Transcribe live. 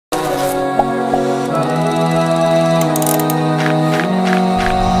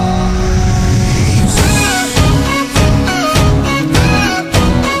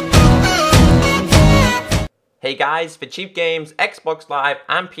guys, for cheap games, Xbox Live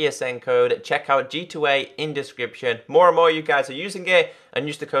and PSN code, check out G2A in description. More and more of you guys are using it, and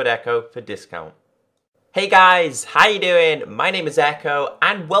use the code ECHO for discount. Hey guys, how you doing? My name is Echo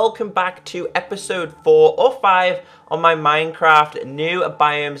and welcome back to episode 4 or 5 on my Minecraft new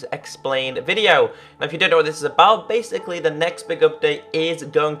biomes explained video. Now if you don't know what this is about, basically the next big update is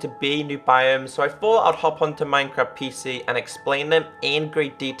going to be new biomes, so I thought I'd hop onto Minecraft PC and explain them in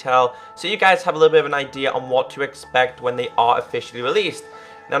great detail so you guys have a little bit of an idea on what to expect when they are officially released.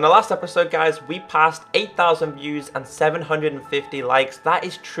 Now in the last episode guys, we passed 8,000 views and 750 likes. That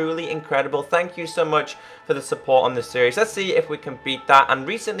is truly incredible. Thank you so much for the support on this series. Let's see if we can beat that. And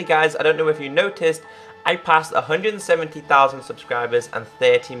recently guys, I don't know if you noticed, I passed 170,000 subscribers and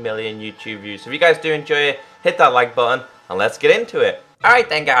 30 million YouTube views. So if you guys do enjoy it, hit that like button and let's get into it. Alright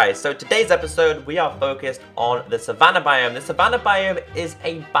then guys, so today's episode we are focused on the Savanna biome. The Savanna biome is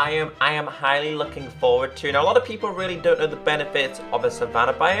a biome I am highly looking forward to. Now a lot of people really don't know the benefits of a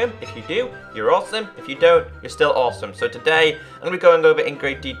Savanna biome. If you do, you're awesome. If you don't, you're still awesome. So today I'm going to be going over in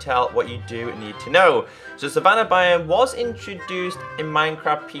great detail what you do need to know. So Savanna biome was introduced in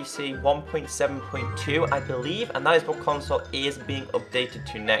Minecraft PC 1.7.2 I believe, and that is what console is being updated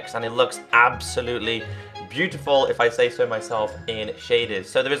to next, and it looks absolutely beautiful, if I say so myself, in shaders.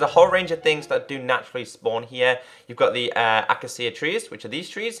 So there is a whole range of things that do naturally spawn here. You've got the acacia trees, which are these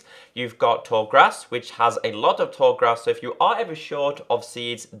trees. You've got tall grass, which has a lot of tall grass. So if you are ever short of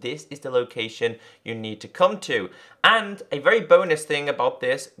seeds, this is the location you need to come to. And a very bonus thing about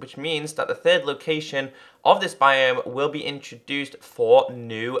this, which means that the third location of this biome will be introduced for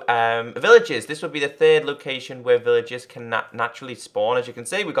new villages. This will be the third location where villages can naturally spawn. As you can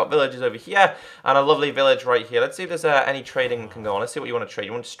see, we've got villages over here and a lovely village right here. Let's see if there's any trading can go on. Let's see what you want to trade.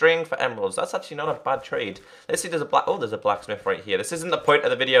 You want string for emeralds. That's actually not a bad trade. Let's see, there's a blacksmith right here. This isn't the point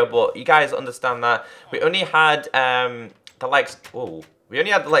of the video, but you guys understand that we only had the likes. We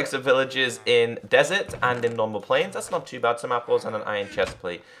only had the likes of villages in desert and in normal plains. That's not too bad. Some apples and an iron chest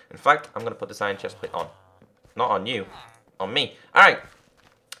plate. In fact, I'm going to put this iron chest plate on. Not on you. On me. Alright.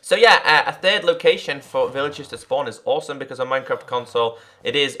 So yeah, a third location for villages to spawn is awesome because on Minecraft console,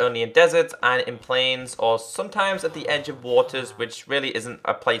 it is only in deserts and in plains or sometimes at the edge of waters, which really isn't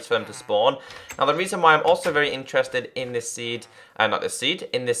a place for them to spawn. Now the reason why I'm also very interested in this seed, in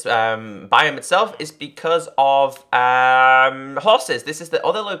this biome itself is because of horses. This is the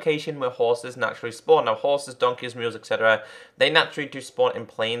other location where horses naturally spawn. Now horses, donkeys, mules, etc. they naturally do spawn in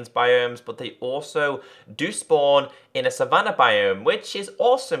plains biomes, but they also do spawn in a savanna biome, which is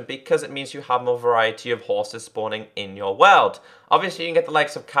awesome because it means you have more variety of horses spawning in your world. Obviously, you can get the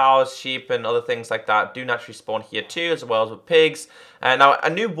likes of cows, sheep, and other things like that do naturally spawn here too, as well as with pigs. Now, a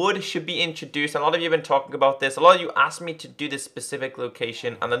new wood should be introduced. A lot of you have been talking about this. A lot of you asked me to do this specific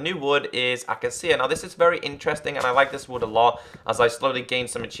location, and the new wood is acacia. Now, this is very interesting, and I like this wood a lot as I slowly gain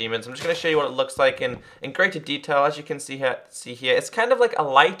some achievements. I'm just going to show you what it looks like in greater detail. As you can see here, it's kind of like a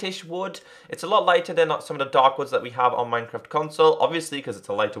lightish wood. It's a lot lighter than some of the dark woods that we have on Minecraft console, obviously, because it's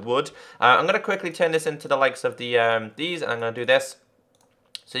a lighter wood. I'm going to quickly turn this into the likes of the these, and I'm going to do this,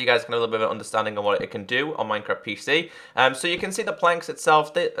 so you guys can have a little bit of an understanding of what it can do on Minecraft PC. So you can see the planks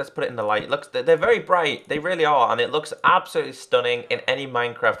itself. Let's put it in the light. They're very bright. They really are. And it looks absolutely stunning in any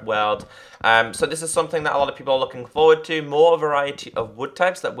Minecraft world. So this is something that a lot of people are looking forward to. More variety of wood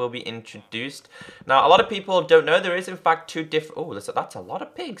types that will be introduced. Now, a lot of people don't know there is, in fact, two different... Oh, that's a lot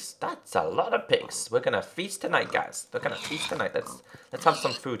of pigs. That's a lot of pigs. We're going to feast tonight, guys. We're going to feast tonight. Let's have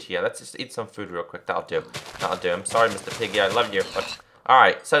some food here. Let's just eat some food real quick. That'll do. That'll do. I'm sorry, Mr. Piggy. I love you. But...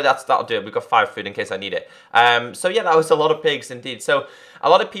 Alright, so that'll do it. We've got 5 food in case I need it. So yeah, that was a lot of pigs indeed. So a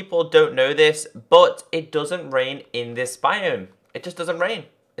lot of people don't know this, but it doesn't rain in this biome. It just doesn't rain.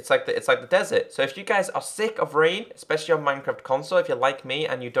 It's like the desert. So if you guys are sick of rain, especially on Minecraft console, if you're like me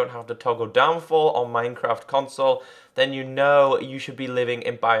and you don't have the toggle downfall on Minecraft console, then you know you should be living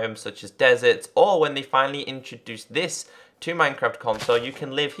in biomes such as deserts, or when they finally introduce this to Minecraft console, you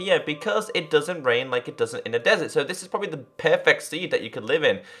can live here because it doesn't rain like it doesn't in a desert. So this is probably the perfect seed that you could live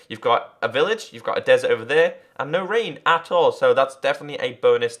in. You've got a village, you've got a desert over there, and no rain at all. So that's definitely a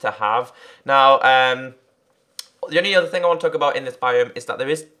bonus to have. Now, the only other thing I want to talk about in this biome is that there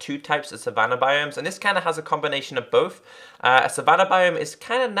is 2 types of savanna biomes, and this kind of has a combination of both. A savanna biome is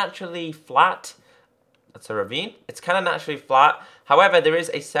kind of naturally flat. That's a ravine. It's kind of naturally flat. However, there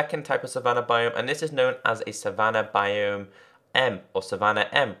is a second type of savanna biome, and this is known as a savanna biome M, or Savanna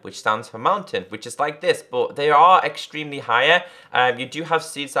M, which stands for mountain, which is like this, but they are extremely higher. You do have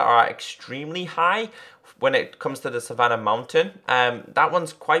seeds that are extremely high when it comes to the Savanna mountain. That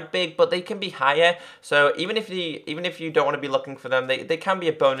one's quite big, but they can be higher. So even if you don't want to be looking for them, they can be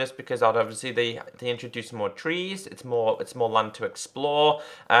a bonus, because obviously they introduce more trees. It's more land to explore.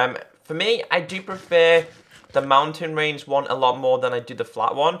 For me, I do prefer the mountain range one a lot more than I do the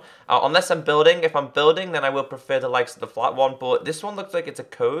flat one. Unless I'm building. If I'm building, then I will prefer the likes of the flat one. But this one looks like it's a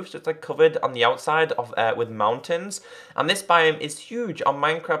cove, so it's like covered on the outside of with mountains. And this biome is huge. On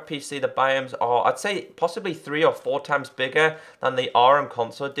Minecraft PC, the biomes are, I'd say, possibly 3 or 4 times bigger than they are on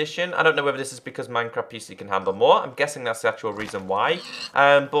console edition. I don't know whether this is because Minecraft PC can handle more. I'm guessing that's the actual reason why.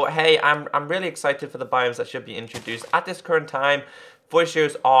 But hey, I'm really excited for the biomes that should be introduced at this current time. Voice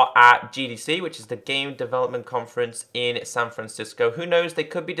shows are at GDC, which is the Game Development Conference in San Francisco. Who knows, they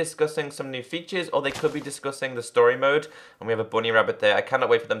could be discussing some new features, or they could be discussing the story mode. And we have a bunny rabbit there. I cannot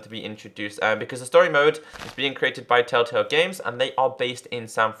wait for them to be introduced, because the story mode is being created by Telltale Games, and they are based in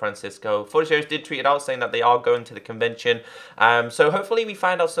San Francisco. Voice shows did tweet it out saying that they are going to the convention. So hopefully we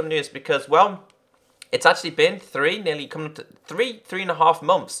find out some news, because, well, it's actually been nearly coming up to 3.5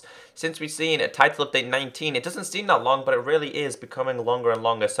 months since we've seen a title update 19. It doesn't seem that long, but it really is becoming longer and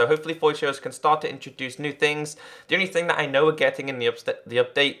longer. So hopefully voice shows can start to introduce new things. The only thing that I know we're getting in the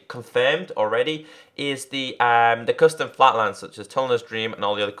update confirmed already is the custom flatlands, such as Tunnel's Dream and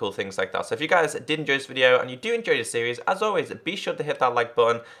all the other cool things like that. So if you guys did enjoy this video and you do enjoy the series, as always, be sure to hit that like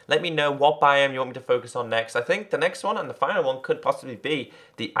button. Let me know what biome you want me to focus on next. I think the next one and the final one could possibly be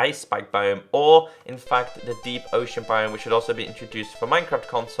the ice spike biome, or in fact the deep ocean biome, which should also be introduced for Minecraft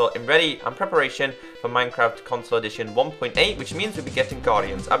console in preparation for Minecraft console edition 1.8, which means we'll be getting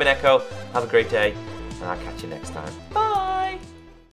Guardians. I've been Echo, have a great day, and I'll catch you next time. Bye!